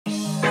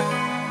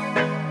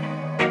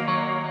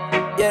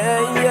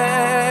Yeah,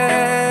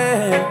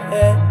 yeah.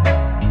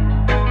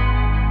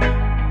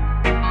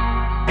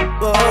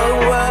 Whoa,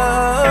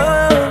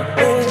 whoa,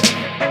 yeah.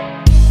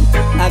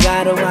 I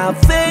gotta have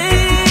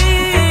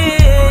faith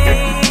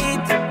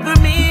for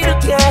me to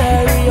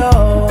carry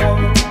on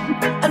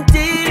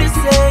until you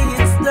say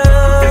it's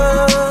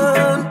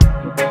done.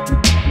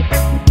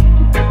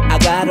 I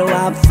gotta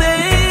have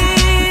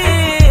faith,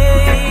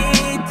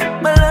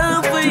 my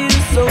love for you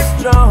so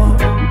strong,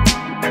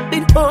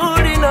 been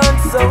holding on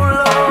so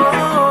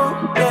long,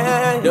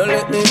 yeah. Don't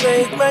let me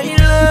waste my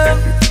love,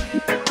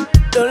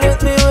 don't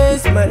let me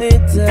waste my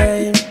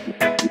time.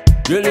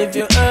 Girl, if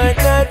you are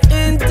not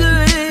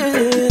into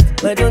it,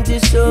 why don't you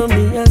show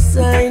me a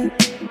sign?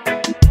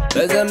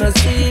 Cause I'm a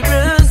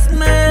serious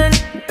man,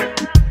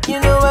 you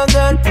know I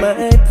got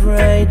my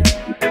pride.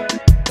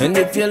 And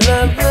if your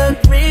love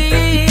not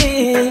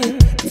real,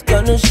 it's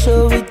gonna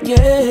show it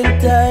getting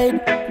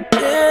tight.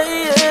 Yeah,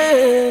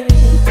 yeah.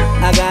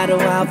 I gotta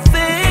have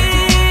faith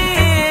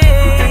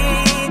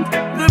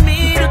for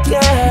me to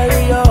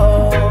carry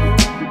on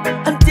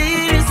until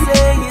you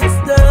say it's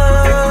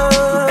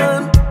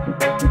done.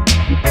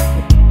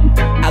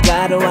 I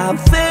gotta have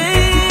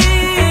faith,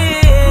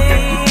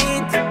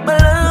 my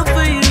love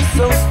for you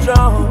so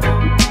strong,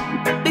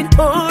 been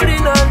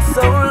holding on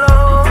so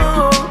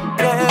long,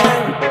 yeah.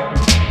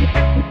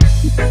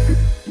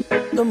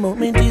 The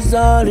moment is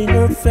all in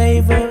your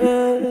favor,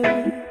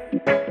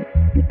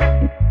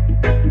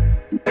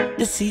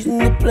 the season,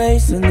 the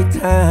place, and the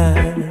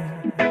time.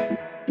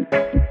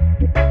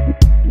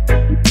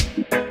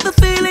 The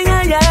feeling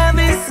I have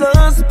is so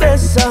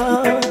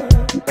special.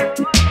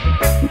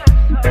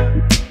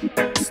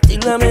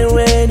 Still I'm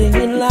waiting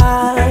in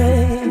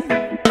line.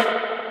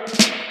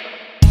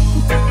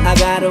 I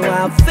gotta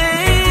have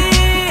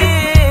faith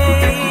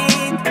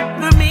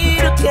for me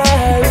to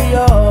carry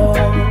on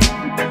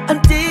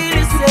until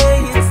you say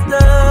it's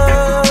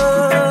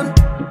done.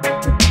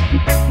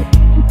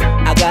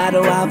 I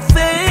gotta have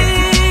faith,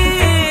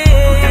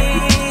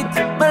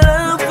 my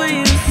love for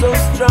you so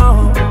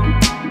strong,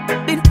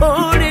 been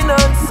holding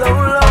on so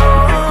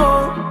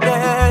long,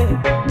 yeah.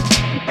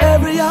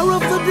 Every hour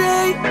of the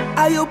day,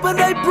 I hope and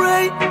I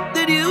pray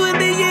that you will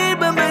be here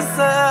by my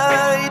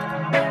side.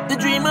 The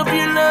dream of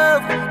your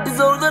love is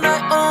all that I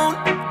own.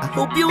 I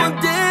hope you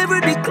won't ever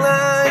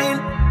decline.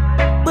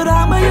 But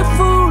am I a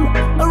fool,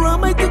 or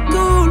am I too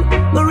cool,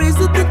 or is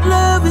it that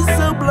love is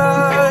so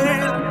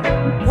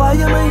blind? Why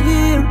am I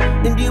here,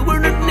 and you were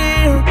not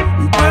near?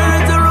 These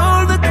words are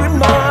all that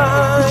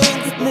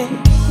reminds me.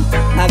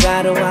 I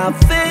gotta have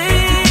faith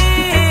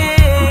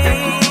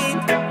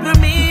for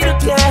me to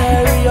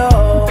carry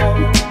on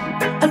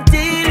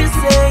until you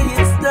say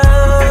it's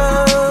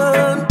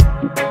done.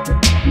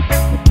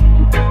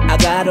 I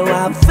gotta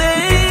have faith.